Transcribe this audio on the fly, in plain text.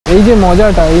এই যে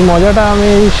মজাটা, এই মজাটা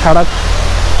আমি সারা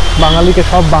বাঙালিকে,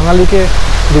 সব বাঙালিকে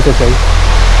দিতে চাই।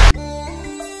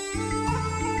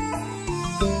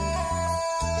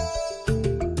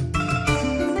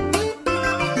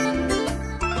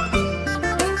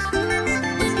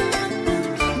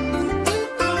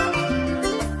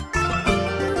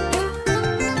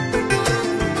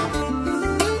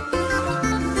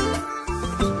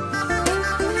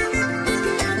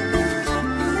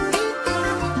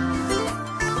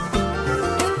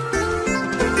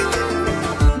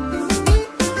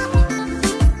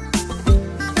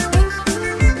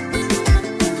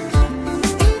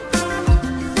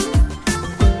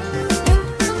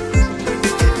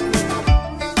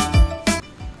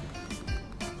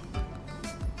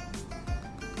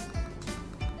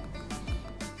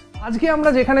 আজকে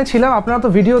আমরা যেখানে ছিলাম, আপনারা তো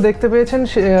ভিডিও দেখতে পেয়েছেন,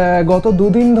 গত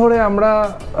দুদিন ধরে আমরা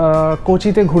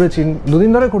কোচিতে ঘুরেছি। দুদিন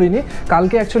ধরে ঘুরিনি,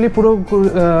 কালকে অ্যাকচুয়ালি পুরো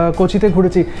কোচিতে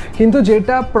ঘুরেছি। কিন্তু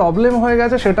যেটা প্রবলেম হয়ে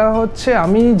গেছে সেটা হচ্ছে,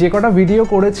 আমি যে কটা ভিডিও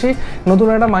করেছি নতুন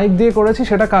একটা মাইক দিয়ে করেছি,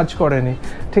 সেটা কাজ করেনি।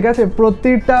 ঠিক আছে,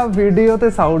 প্রতিটা ভিডিওতে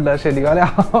সাউন্ড আসেনি, মানে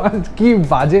আমার কি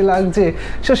বাজে লাগছে।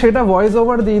 সেটা ভয়েস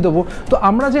ওভার দিয়ে দেবো। তো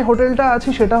আমরা যে হোটেলটা আছি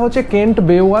সেটা হচ্ছে কেন্ট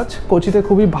বেওয়াচ, কোচিতে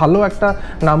খুবই ভালো একটা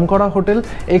নামকরা হোটেল।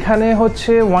 এখানে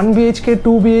হচ্ছে 1 BHK,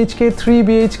 2 BHK, 3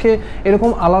 BHK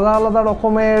এরকম আলাদা আলাদা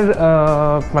রকমের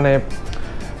মানে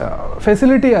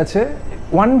ফেসিলিটি আছে।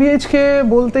 1 BHK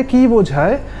বলতে কি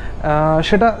বোঝায়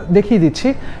সেটা দেখিয়ে দিচ্ছি।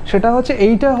 সেটা হচ্ছে,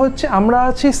 এইটা হচ্ছে আমরা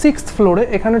আছি 6th ফ্লোরে,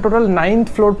 এখানে টোটাল 9th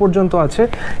ফ্লোর পর্যন্ত আছে।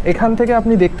 এখান থেকে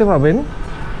আপনি দেখতে পাবেন,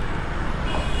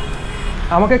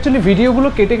 আমাকে অ্যাকচুয়ালি ভিডিওগুলো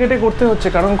কেটে কেটে করতে হচ্ছে,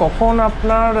 কারণ কখন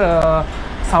আপনার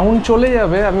সাউন্ড চলে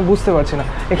যাবে আমি বুঝতে পারছি না।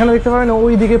 এখানে দেখতে পাবেন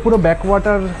ওই দিকে পুরো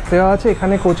ব্যাকওয়াটার দেওয়া আছে।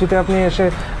 এখানে কোচিতে আপনি এসে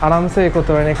আরামসে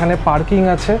করতে পারেন। এখানে পার্কিং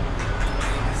আছে।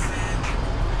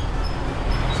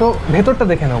 সো ভেতরটা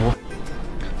দেখে নেব।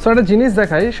 সো একটা জিনিস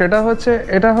দেখাই, সেটা হচ্ছে,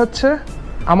 এটা হচ্ছে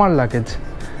আমার লাগেজ।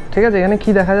 ঠিক আছে, এখানে কি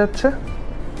দেখা যাচ্ছে,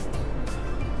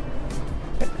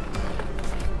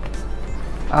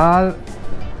 আর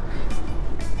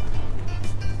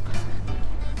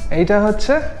এইটা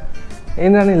হচ্ছে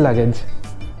ইন্দ্রাণীর লাগেজ।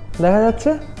 দেখা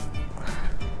যাচ্ছে,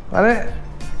 মানে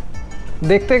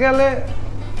দেখতে গেলে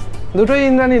দুটোই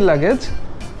ইন্দ্রাণীর লাগেজ,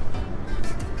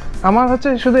 আমার হচ্ছে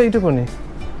শুধু এইটুকুনি।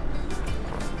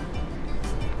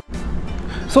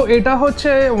 সো এটা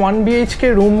হচ্ছে 1 BHK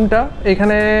রুমটা।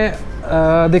 এখানে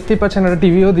দেখতেই পাচ্ছেন একটা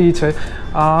টিভিও দিয়েছে।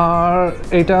 আর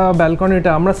এটা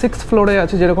ব্যালকনিটা, আমরা 6th ফ্লোরে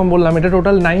আছি যেরকম বললাম। এটা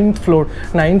total 9th floor.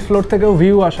 9th floor থেকেও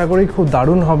ভিউ আশা করি খুব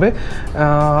দারুণ হবে।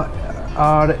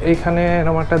 আর এখানে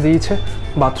এরকম একটা দিয়েছে,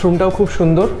 বাথরুমটাও খুব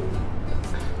সুন্দর।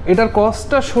 এটার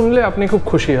কস্টটা শুনলে আপনি খুব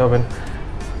খুশি হবেন।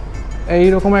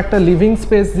 এইরকম একটা লিভিং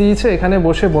স্পেস দিয়েছে, এখানে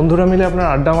বসে বন্ধুরা মিলে আপনার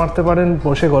আড্ডা মারতে পারেন,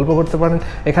 বসে গল্প করতে পারেন।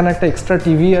 এখানে একটা এক্সট্রা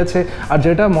টিভি আছে। আর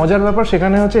যেটা মজার ব্যাপার,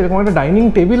 সেখানে হচ্ছে এরকম একটা ডাইনিং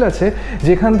টেবিল আছে,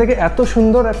 যেখান থেকে এত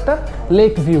সুন্দর একটা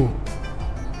লেক ভিউ।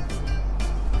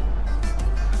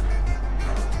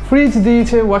 ফ্রিজ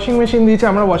দিয়েছে, ওয়াশিং মেশিন দিয়েছে।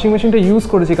 আমরা ওয়াশিং মেশিনটা ইউজ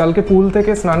করেছি কালকে, পুল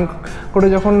থেকে স্নান করে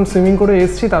যখন সুইমিং করে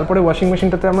এসেছি, তারপরে ওয়াশিং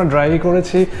মেশিনটাতে আমরা ড্রাই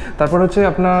করেছি। তারপর হচ্ছে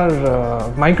আপনার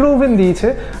মাইক্রো ওভেন দিয়েছে,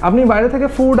 আপনি বাইরে থেকে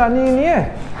ফুড আনিয়ে নিয়ে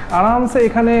আরামসে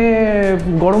এখানে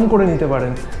গরম করে নিতে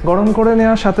পারেন। গরম করে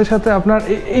নেওয়ার সাথে সাথে আপনার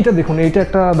এইটা দেখুন, এইটা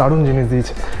একটা দারুণ জিনিস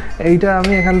দিয়েছে। এইটা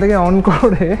আমি এখান থেকে অন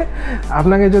করে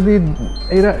আপনাকে যদি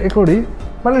এইটা করি,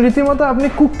 মানে রীতিমতো আপনি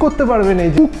কুক করতে পারবেন, এই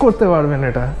কুক করতে পারবেন।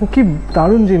 এটা কি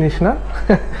দারুণ জিনিস না?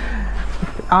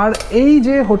 আর এই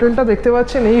যে হোটেলটা দেখতে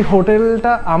পাচ্ছেন, এই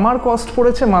হোটেলটা আমার কস্ট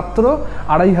পড়েছে মাত্র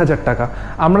 2500 টাকা।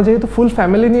 আমরা যেহেতু ফুল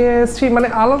ফ্যামিলি নিয়ে এসেছি, মানে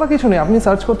আলাদা কিছু নেই, আপনি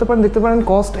সার্চ করতে পারেন, দেখতে পারেন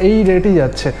কস্ট এই রেটই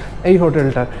যাচ্ছে এই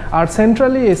হোটেলটার। আর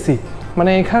সেন্ট্রালি এসি,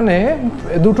 মানে এখানে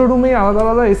দুটো রুমেই আলাদা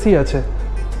আলাদা এসি আছে,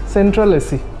 সেন্ট্রাল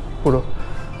এসি পুরো।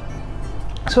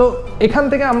 সো এখান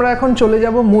থেকে আমরা এখন চলে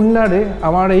যাব মুন্নারে।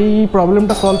 আমার এই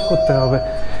প্রবলেমটা সলভ করতে হবে।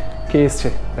 কে এসছে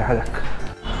দেখা যাক।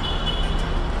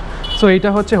 সো এইটা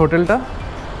হচ্ছে হোটেলটা,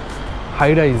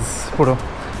 হাই রাইজ পুরো।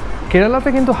 কেরালাতে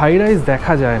কিন্তু হাই রাইজ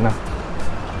দেখা যায় না,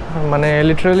 মানে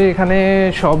লিটারালি এখানে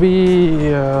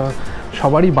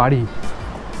সবারই বাড়ি।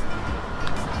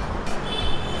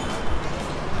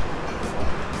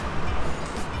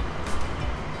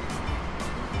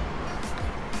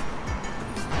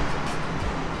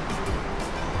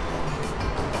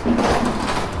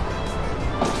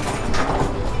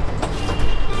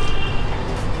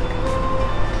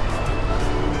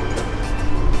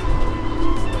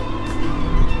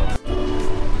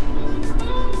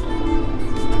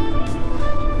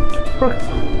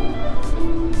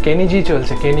 কেনিজি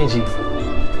চলছে, কেনিজি।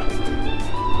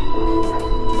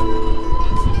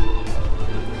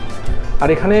 আর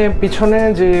এখানে পিছনে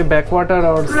যে ব্যাকওয়াটার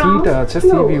আর সিটা আছে,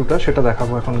 সি ভিউটা, সেটা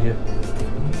দেখাবো এখন গিয়ে।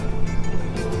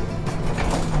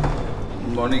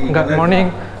 মর্নিং।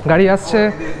 গাড়ি আসছে,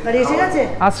 গাড়ি এসে গেছে?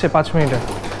 আসছে 5 মিনিটে।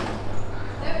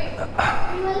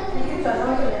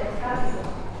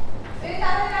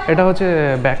 এটা হচ্ছে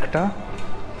ব্যাগটা।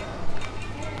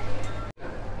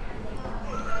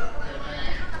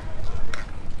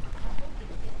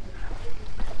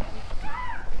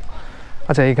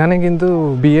 আচ্ছা, এখানে কিন্তু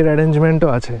বিয়ের অ্যারেঞ্জমেন্টও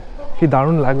আছে, কি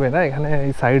দারুণ লাগবে না? এখানে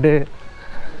এই সাইডে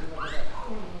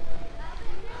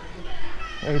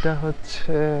এইটা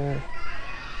হচ্ছে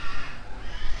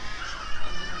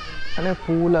এখানে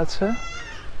পুল আছে,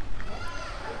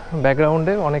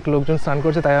 ব্যাকগ্রাউন্ডে অনেক লোকজন স্নান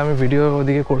করছে, তাই আমি ভিডিও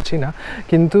ওদিকে করছি না।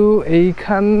 কিন্তু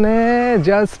এইখানে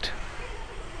জাস্ট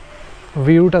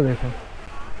ভিউটা দেখুন।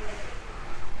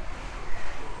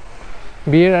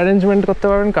 বিয়ের অ্যারেঞ্জমেন্ট করতে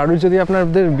পারবেন। কারোর যদি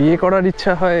আপনাদের বিয়ে করার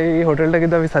ইচ্ছা হয়, এই হোটেলটা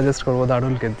কিন্তু আমি সাজেস্ট করবো,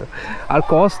 দারুণ কিন্তু। আর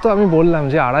কস্ট তো আমি বললাম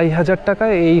যে 2500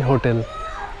 টাকায় এই হোটেল।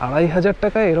 2500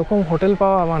 টাকায় এরকম হোটেল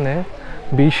পাওয়া মানে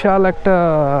বিশাল একটা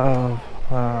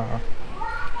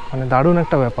মানে দারুণ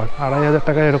একটা ব্যাপার। 2500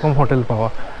 টাকায় এরকম হোটেল পাওয়া।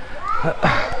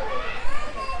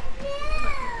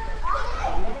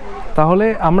 তাহলে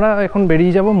আমরা এখন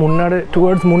বেরিয়ে যাব মুন্নারে,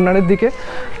 টুয়ার্ডস মুন্নারের দিকে।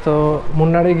 তো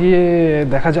মুন্নারে গিয়ে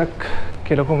দেখা যাক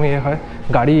কীরকম ইয়ে হয়।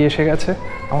 গাড়ি এসে গেছে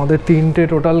আমাদের, 3টে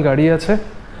টোটাল গাড়ি আছে।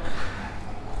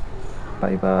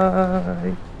 Bye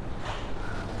bye.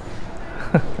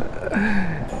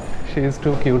 She is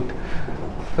two cute.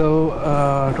 তো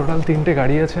টোটাল 3টে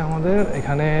গাড়ি আছে আমাদের,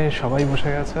 এখানে সবাই বসে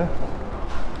গেছে।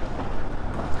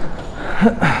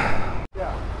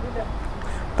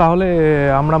 তাহলে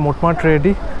আমরা মোটমাট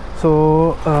রেডি। সো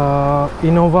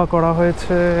ইনোভা করা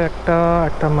হয়েছে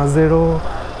একটা মাজেরো,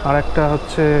 আর একটা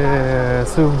হচ্ছে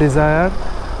সুইফট ডিজায়ার।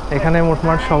 এখানে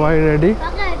মোটমাট সবাই রেডি।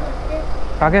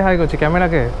 কাকে হাই করছি?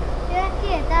 ক্যামেরাকে?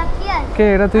 কে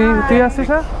এটা? তুই আসছিস?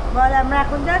 না বল, আমরা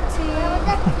এখন যাচ্ছি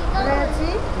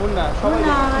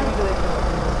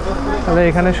তাহলে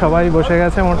এখানে সবাই বসে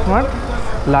গেছে মোটমাট।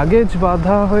 লাগেজ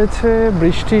বাঁধা হয়েছে,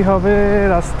 বৃষ্টি হবে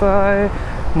রাস্তায়,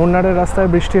 মুন্নারের রাস্তায়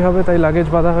বৃষ্টি হবে, তাই লাগেজ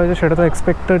বাঁধা হয়েছে। সেটা তো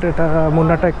এক্সপেক্টেড। এটা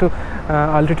মুন্নারটা একটু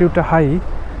অল্টিটিউডটা হাই,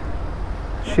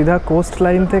 সিধা কোস্ট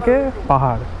লাইন থেকে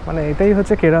পাহাড়। মানে এটাই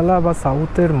হচ্ছে কেরালা বা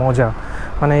সাউথের মজা,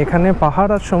 মানে এখানে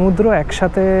পাহাড় আর সমুদ্র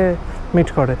একসাথে মিট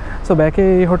করে। সো ব্যাকে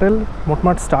এই হোটেল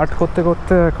মোটমাট স্টার্ট করতে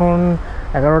করতে এখন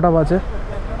 11টা বাজে,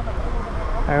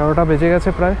 11টা বেজে গেছে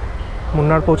প্রায়।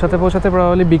 মুন্নার পৌঁছাতে পৌঁছাতে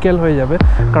প্রায় বিকেল হয়ে যাবে,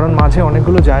 কারণ মাঝে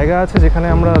অনেকগুলো জায়গা আছে যেখানে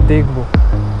আমরা দেখব।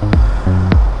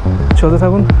 চলতে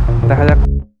থাকুন, দেখা যাক।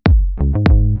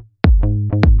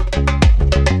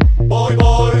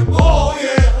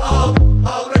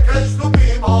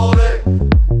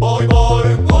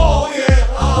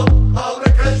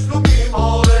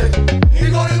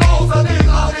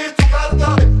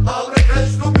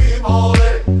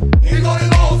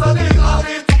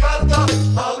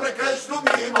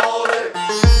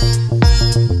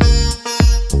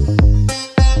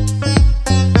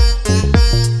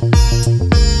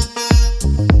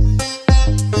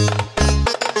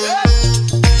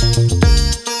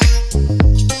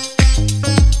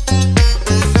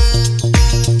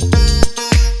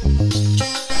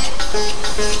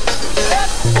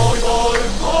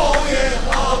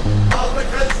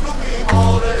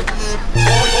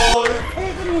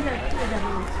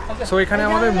 সো এখানে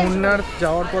আমাদের মুন্নার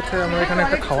যাওয়ার পথে আমরা এখানে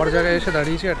একটা খাওয়ার জায়গায় এসে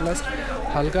দাঁড়িয়েছি অ্যাট লাস্ট।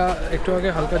 একটু আগে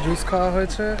হালকা জুস খাওয়া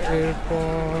হয়েছে। এরপর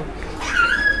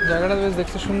জায়গাটা বেশ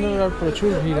দেখতে সুন্দর আর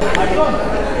প্রচুর ভিড়।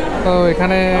 তো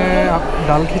এখানে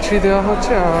ডাল খিচড়ি দেওয়া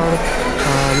হচ্ছে আর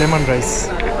লেমন রাইস।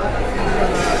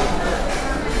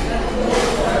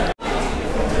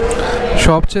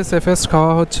 সবচেয়ে সেফেস্ট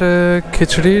খাওয়া হচ্ছে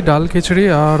খিচড়ি, ডাল খিচড়ি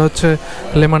আর হচ্ছে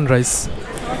লেমন রাইস,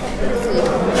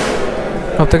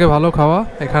 সব থেকে ভালো খাওয়া।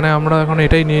 এখানে আমরা এখন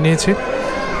এটাই নিয়ে নিয়েছি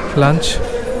লাঞ্চ।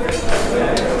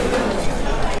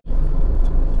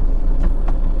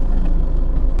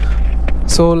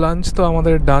 সো লাঞ্চ তো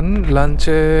আমাদের ডান।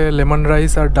 লাঞ্চে লেমন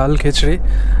রাইস আর ডাল খিচড়ি,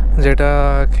 যেটা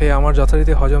খেয়ে আমার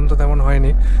যথারীতি হজম তো তেমন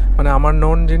হয়নি। মানে আমার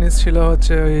নোন জিনিস ছিল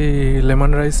হচ্ছে ওই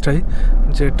লেমন রাইসটাই,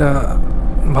 যেটা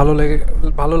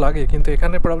ভালো লাগে। কিন্তু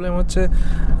এখানে প্রবলেম হচ্ছে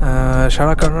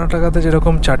সারা কর্ণাটকাতে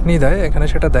যেরকম চাটনি দেয়, এখানে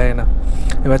সেটা দেয় না।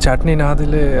 এবার চাটনি না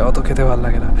দিলে অত খেতে ভালো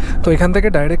লাগে না। তো এখান থেকে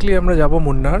ডাইরেক্টলি আমরা যাব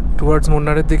মুন্নার। টুয়ার্ডস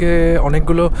মুন্নারের দিকে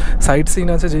অনেকগুলো সাইট সিন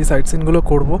আছে, যেই সাইট সিনগুলো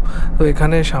করবো। তো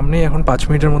এখানে সামনেই এখন 5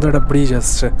 মিনিটের মধ্যে একটা ব্রিজ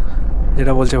আসছে,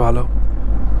 যেটা বলছে ভালো।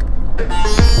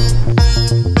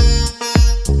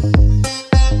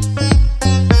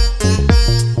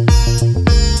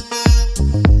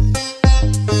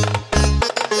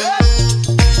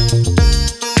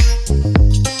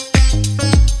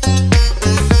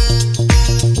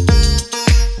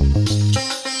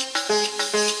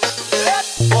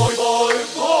 Voy, voy,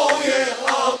 voy,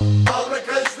 abre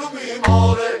que es tu mismo.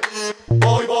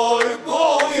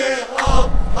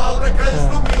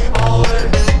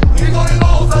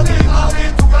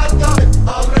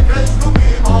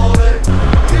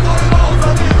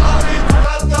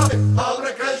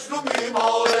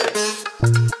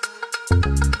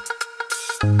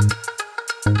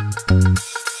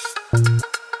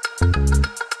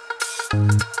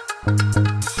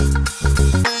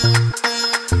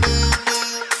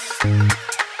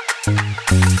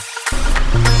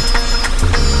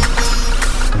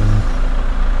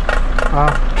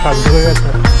 Truck ঢুকে গেছে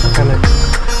এখানে।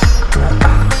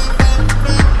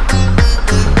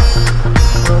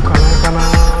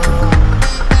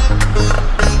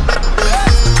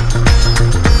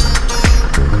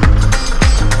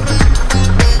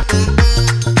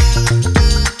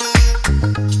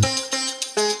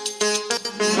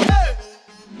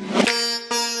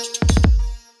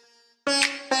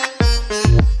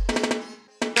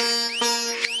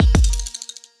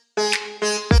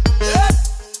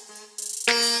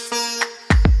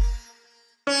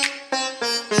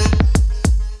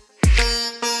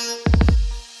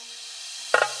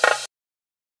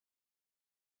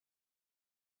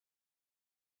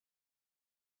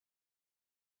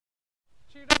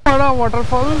 কানা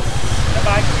ওয়াটারফলস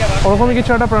ওরকমই কিছু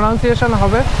একটা প্রনাউন্সিয়েশন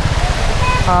হবে।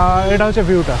 এটা হচ্ছে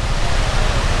ভিউটা।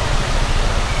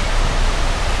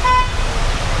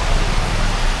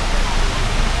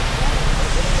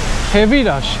 হেভি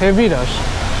রাশ, হেভি রাশ।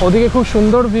 ওদিকে খুব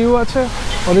সুন্দর ভিউ আছে,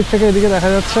 ওদিক থেকে এদিকে দেখা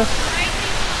যাচ্ছে।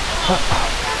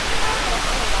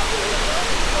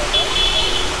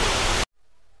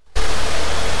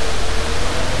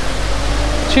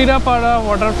 চিরাপাড়া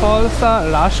ওয়াটারফলস,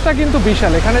 রাশটা কিন্তু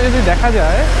বিশাল, এখানে যদি দেখা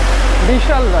যায়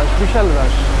বিশাল রাশ, বিশাল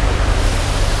রাশ।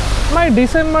 মানে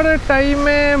ডিসেম্বরের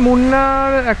টাইমে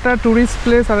মুন্নার একটা ট্যুরিস্ট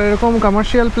প্লেস আর এরকম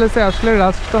কমার্শিয়াল প্লেসে আসলে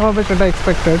রাশ তো হবে, সেটা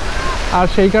এক্সপেক্টেড। আর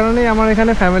সেই কারণেই আমার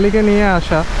এখানে ফ্যামিলিকে নিয়ে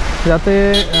আসা, যাতে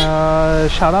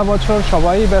সারা বছর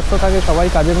সবাই ব্যস্ত থাকে, সবাই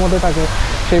কাজের মধ্যে থাকে,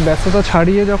 সেই ব্যস্ততা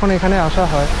ছাড়িয়ে যখন এখানে আসা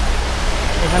হয়,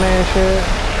 এখানে এসে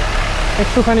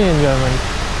একটুখানি এনজয়মেন্ট।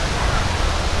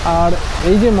 আর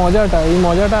এই যে মজাটা, এই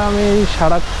মজাটা আমি এই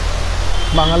সারা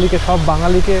বাঙালিকে, সব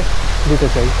বাঙালিকে দিতে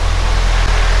চাই।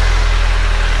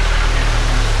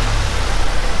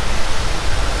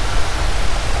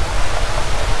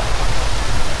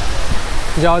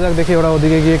 যাওয়া যাক, দেখি ওরা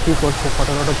ওদিকে গিয়ে কি করছে।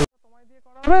 ফটো ফটো তোমায় দিয়ে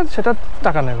করা হবে, সেটা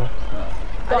টাকা নেবে।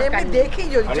 দেখি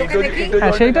যদি চোখে দেখি,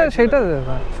 হ্যাঁ সেইটা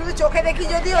শুধু চোখে দেখি,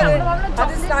 যদি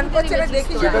স্নান করছে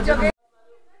দেখি চোখে।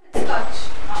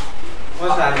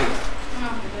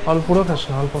 অল্প পুরো খাস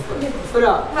না, অল্প।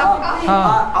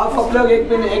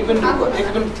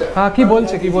 হ্যাঁ কি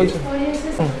বলছে, কি বলছে?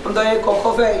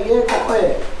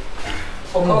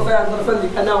 कोको के अंदर से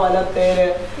निकलने वाला तेल है,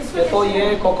 ये तो ये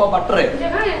कोको बटर है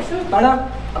मैडम।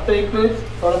 अब तो एक मिनट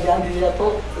थोड़ा ध्यान दीजिए, तो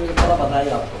थोड़ा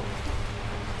बताएगा आपको।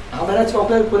 हमारा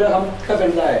चॉकलेट पूरे हम का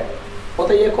बनता है, वो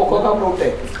तो ये कोको का फ्रूट है,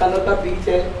 इसका अंदर का बीज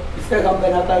है, इससे हम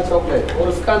बनाता है चॉकलेट। और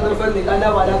उसका अंदर से निकलने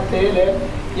वाला तेल है,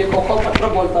 ये कोको बटर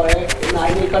बोलता है,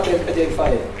 नारियल का तेल का जैसा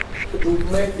है, तो दूध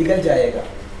में निकल जाएगा।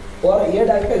 और ये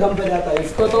डाल के हम बनाता है,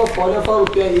 इसको तो 4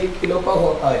 रुपये 1 किलो का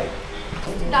होता है।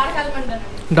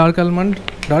 Dark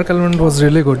almond was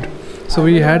really good. So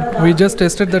we just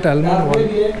tasted that almond one.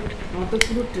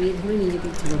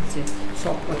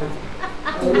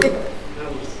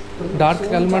 Dark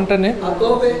almond ने आपको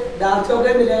डार्क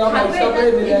चॉकलेट मिलेगा, व्हाइट चॉकलेट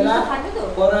मिलेगा,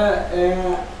 और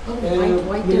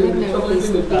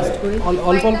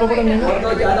अल्प अल्प করে নিন। और तो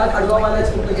ज्यादा खड़वा वाला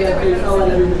चॉकलेट है, पैसा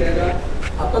वाला भी मिलेगा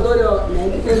आपको। तो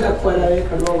 90 लाख वाला है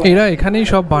खड़वा। এরা এখানেই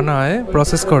সব বানায়,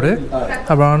 প্রসেস করে,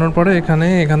 আর বানানোর পরে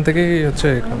এখান থেকেই হচ্ছে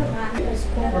এখানে।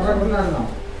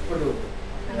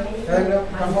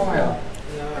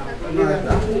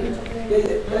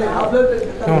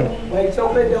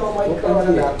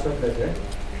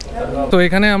 তো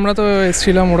এখানে আমরা তো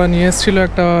এসেছিলাম, ওরা নিয়ে এসেছিলো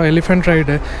একটা এলিফ্যান্ট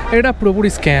রাইডে। এটা পুরোপুরি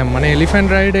স্ক্যাম, মানে এলিফ্যান্ট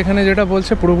রাইড এখানে যেটা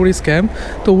বলছে পুরোপুরি স্ক্যাম।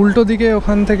 তো উল্টো দিকে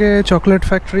ওখান থেকে চকলেট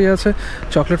ফ্যাক্টরি আছে,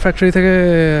 চকলেট ফ্যাক্টরি থেকে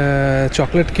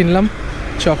চকলেট কিনলাম।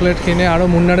 চকলেট কিনে আরও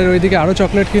মুন্নারের ওইদিকে আরও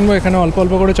চকলেট কিনবো। এখানে অল্প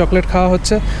অল্প করে চকলেট খাওয়া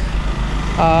হচ্ছে।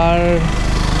 আর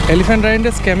এলিফ্যান্ট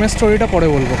রাইডের স্ক্যামের স্টোরিটা পরে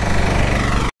বলবো।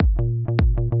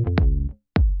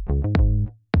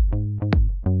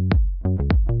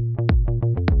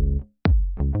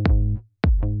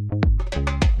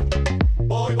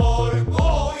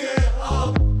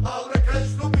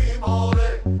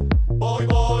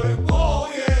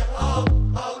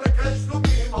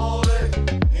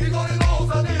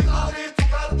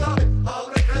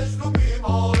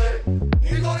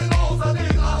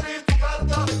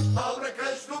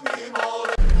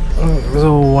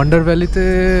 ওয়ান্ডার ভ্যালিতে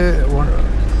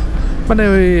মানে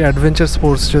ওই অ্যাডভেঞ্চার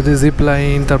স্পোর্টস, যদি জিপ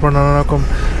লাইন, তারপর নানা রকম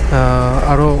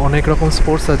আরও অনেক রকম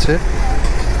স্পোর্টস আছে,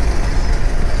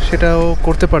 সেটাও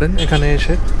করতে পারেন এখানে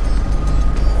এসে।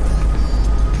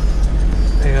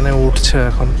 এখানে উঠছে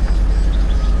এখন,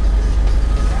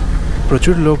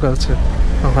 প্রচুর লোক আছে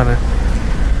ওখানে।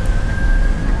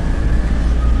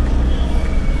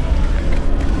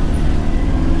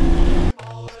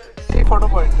 এই ফটো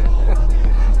পয়েন্ট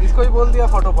इसको ही बोल दिया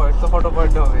फोटो पॉइंट, तो फोटो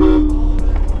पॉइंट हो गई।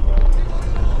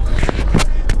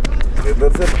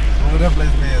 इधर से पूरा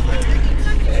प्लेस में ऐसा है।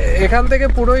 এখান থেকে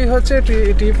পুরোই হচ্ছে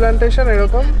টি প্ল্যান্টেশন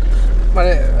এরকম,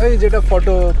 মানে ওই যেটা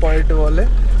ফটো পয়েন্ট বলে।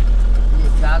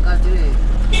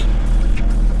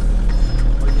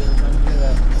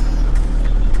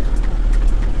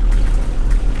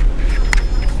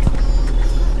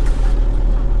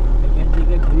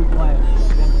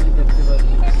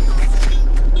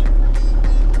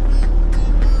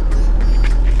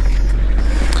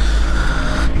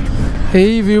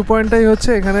 এই ভিউ পয়েন্টটাই হচ্ছে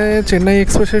এখানে চেন্নাই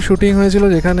এক্সপ্রেসের শুটিং হয়েছিল,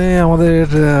 যেখানে আমাদের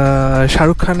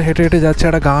শাহরুখ খান হেঁটে হেঁটে যাচ্ছে,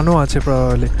 একটা গানও আছে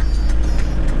প্রবাবলি।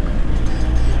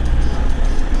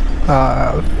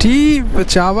 টি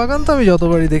চা বাগান তো আমি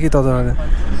যতবারই দেখি ততবারে।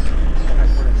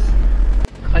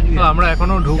 আমরা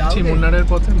এখনো ঢুকছি মুন্নারের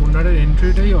পথে। মুন্নারের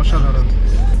এন্ট্রিটাই অসাধারণ।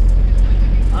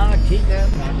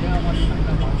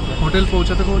 হোটেল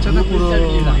পৌঁছাতে পৌঁছাতে পুরো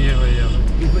ইয়ে হয়ে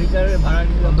যাবে,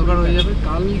 অন্ধকার হয়ে যাবে।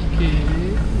 কালকে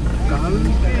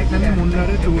এখানে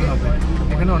মুন্নারে ট্যুর হবে।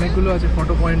 এখানে অনেকগুলো আছে,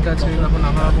 ফটো পয়েন্ট আছে, তারপর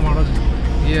নানা রকম আরও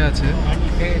ইয়ে আছে।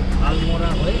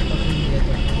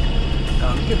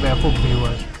 কালকে ব্যাপক ভিউ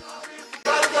আছে।